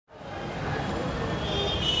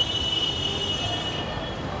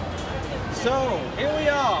So, here we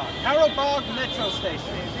are, Harrowbarg Metro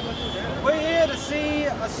Station. We're here to see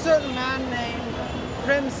a certain man named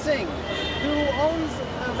Prem Singh, who owns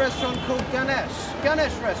a restaurant called Ganesh.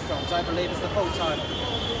 Ganesh Restaurants, I believe, is the full title.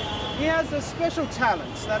 He has a special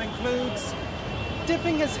talent that includes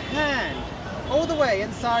dipping his hand all the way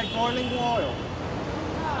inside boiling oil.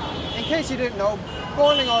 In case you didn't know,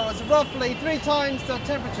 boiling oil is roughly 3 times the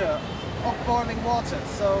temperature of boiling water.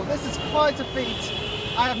 So this is quite a feat.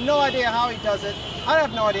 I have no idea how he does it. I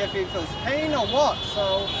have no idea if he feels pain or what.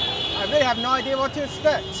 So I really have no idea what to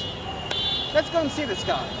expect. Let's go and see this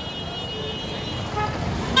guy.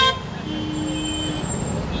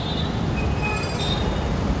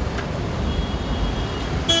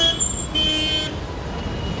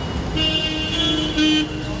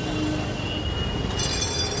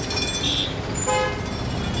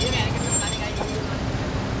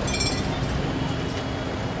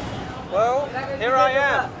 Well, here I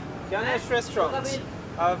am, Ganesh Restaurant.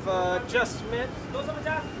 I've just met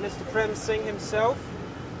Mr. Prem Singh himself,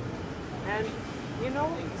 and you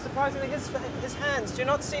know, surprisingly, his hands do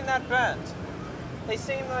not seem that bad. They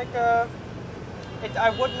seem like I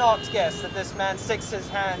would not guess that this man sticks his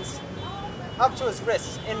hands up to his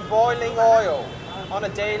wrists in boiling oil on a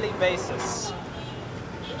daily basis.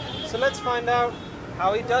 So let's find out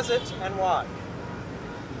how he does it and why.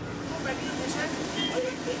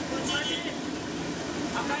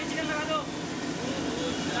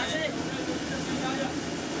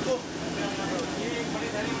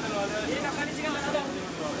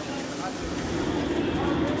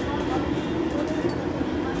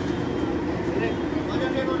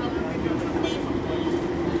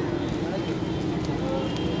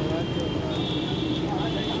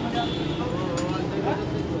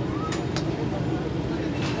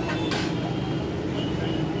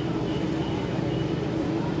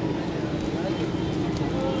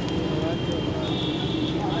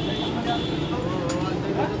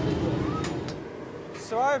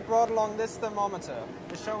 So I brought along this thermometer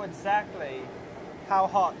to show exactly how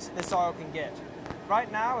hot this oil can get.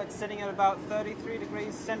 Right now it's sitting at about 33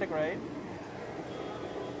 degrees centigrade.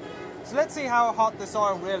 So let's see how hot this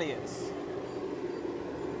oil really is.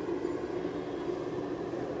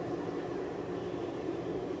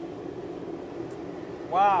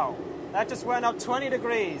 Wow, that just went up 20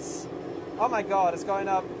 degrees. Oh my God, it's going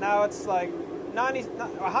up. Now it's like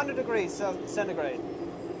 100 degrees centigrade.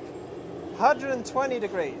 120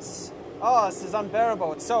 degrees. Oh, this is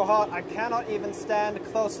unbearable. It's so hot. I cannot even stand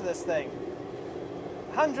close to this thing.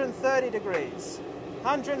 130 degrees.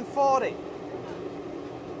 140.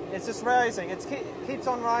 It's just rising. It keeps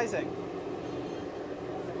on rising.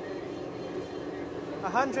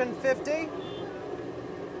 150.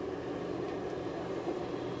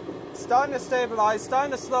 Starting to stabilize,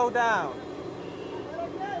 starting to slow down.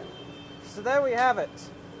 So there we have it.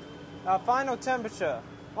 Our final temperature.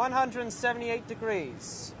 178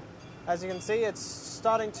 degrees. As you can see, it's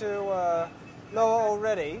starting to lower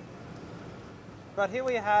already. But here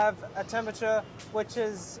we have a temperature which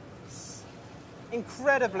is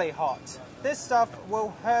incredibly hot. This stuff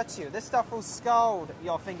will hurt you. This stuff will scald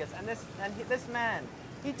your fingers. And this man,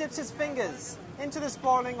 he dips his fingers into this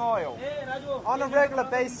boiling oil on a regular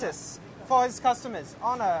basis for his customers,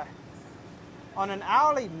 on an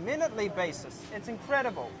hourly, minutely basis. It's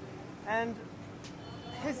incredible. And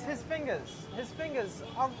his fingers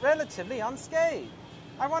are relatively unscathed.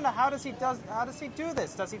 I wonder how does he do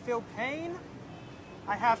this? Does he feel pain?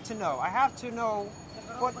 I have to know. I have to know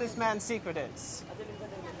what this man's secret is.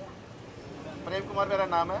 Prem Kumar मेरा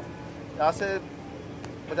नाम है। यहाँ से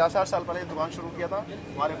 50-60 साल पहले दुकान शुरू किया था।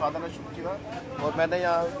 हमारे फादर ने शुरू किया और मैंने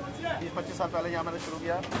यहाँ 20-25 साल पहले यहाँ मैंने शुरू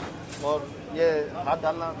किया और ये हाथ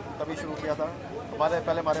डालना तभी शुरू किया था।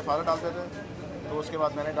 पहले हमारे फादर डालते थे, तो उसके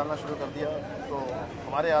बाद मैंने डालना शुरू कर दिया, तो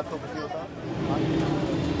हमारे हाथ को कुछ भी होता।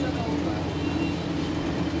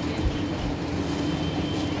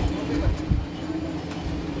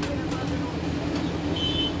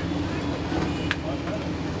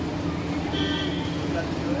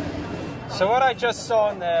 So what I just saw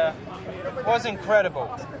in there was incredible.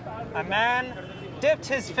 A man dipped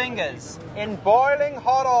his fingers in boiling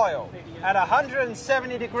hot oil at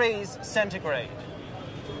 170 degrees centigrade.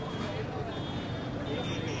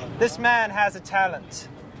 This man has a talent.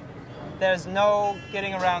 There's no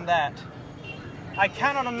getting around that. I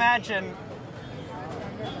cannot imagine,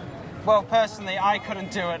 well, personally, I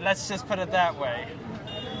couldn't do it. Let's just put it that way.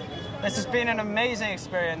 This has been an amazing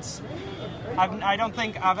experience. I don't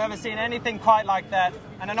think I've ever seen anything quite like that,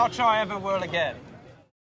 and I'm not sure I ever will again.